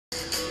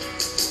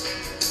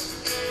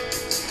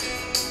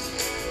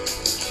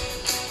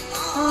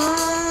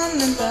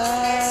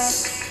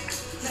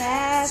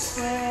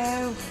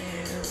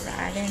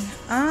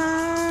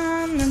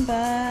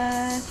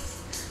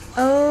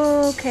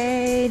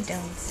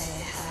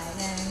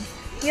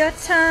your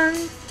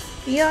tongue,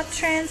 your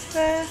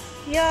transfer,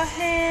 your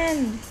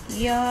hand,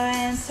 your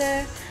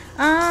answer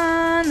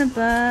on the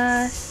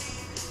bus.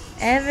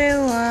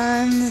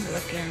 Everyone's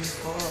looking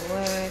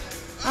forward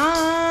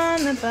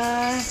on the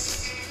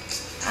bus.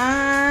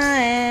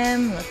 I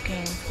am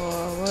looking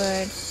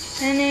forward,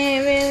 and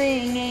it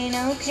really ain't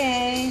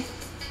okay.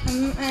 I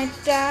might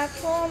die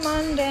for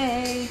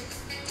Monday.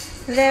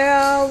 They're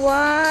all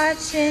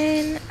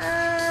watching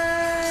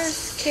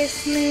us.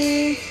 Kiss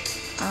me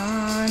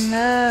on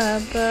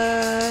the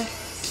bus.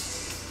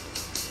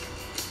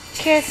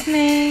 Kiss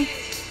me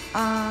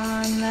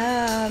on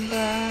the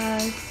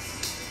bus.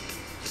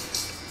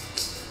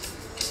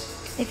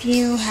 If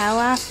you knew how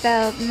I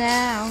felt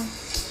now,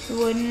 you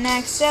wouldn't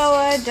act so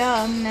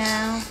adult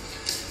now.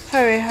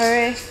 Hurry,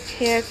 hurry,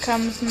 here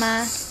comes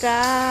my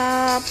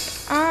stop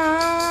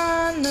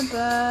on the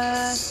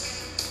bus.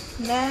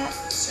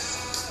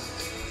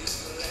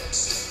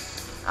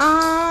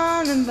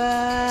 On the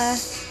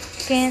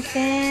bus, can't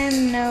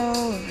stand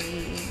no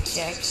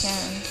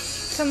rejection.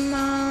 Come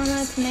on,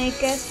 let's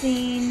make a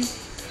scene.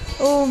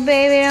 Oh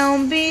baby,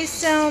 don't be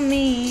so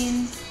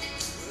mean.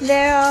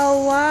 They're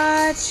all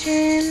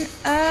watching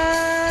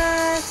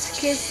us.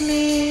 Kiss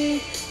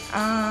me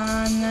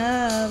on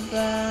the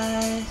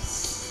bus.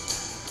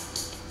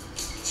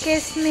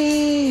 Kiss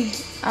me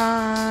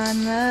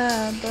on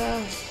the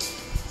bus.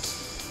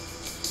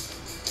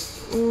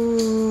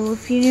 Ooh,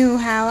 if you knew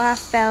how I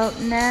felt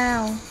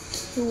now,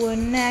 you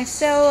wouldn't act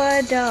so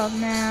adult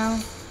now.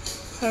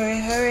 Hurry,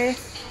 hurry,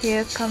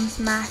 here comes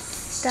my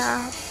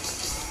stop.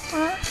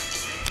 Huh?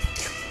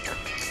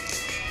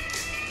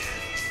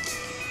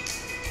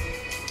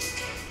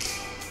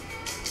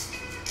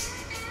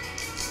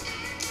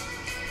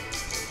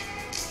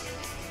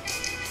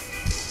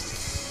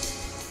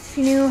 If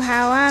you knew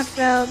how I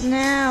felt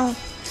now,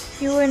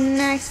 you wouldn't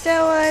act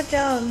so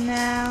adult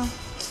now.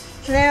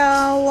 They're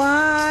all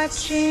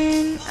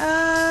watching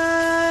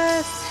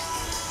us.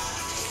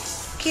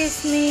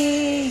 Kiss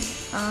me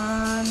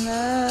on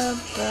the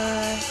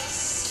bus.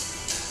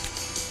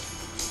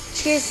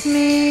 Kiss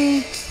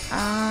me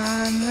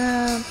on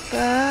the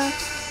bus.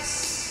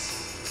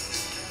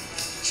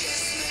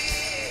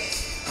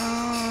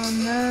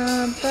 On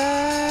the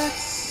bus.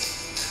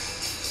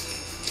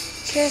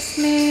 Kiss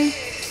me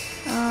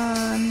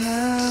on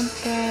the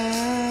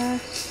bus.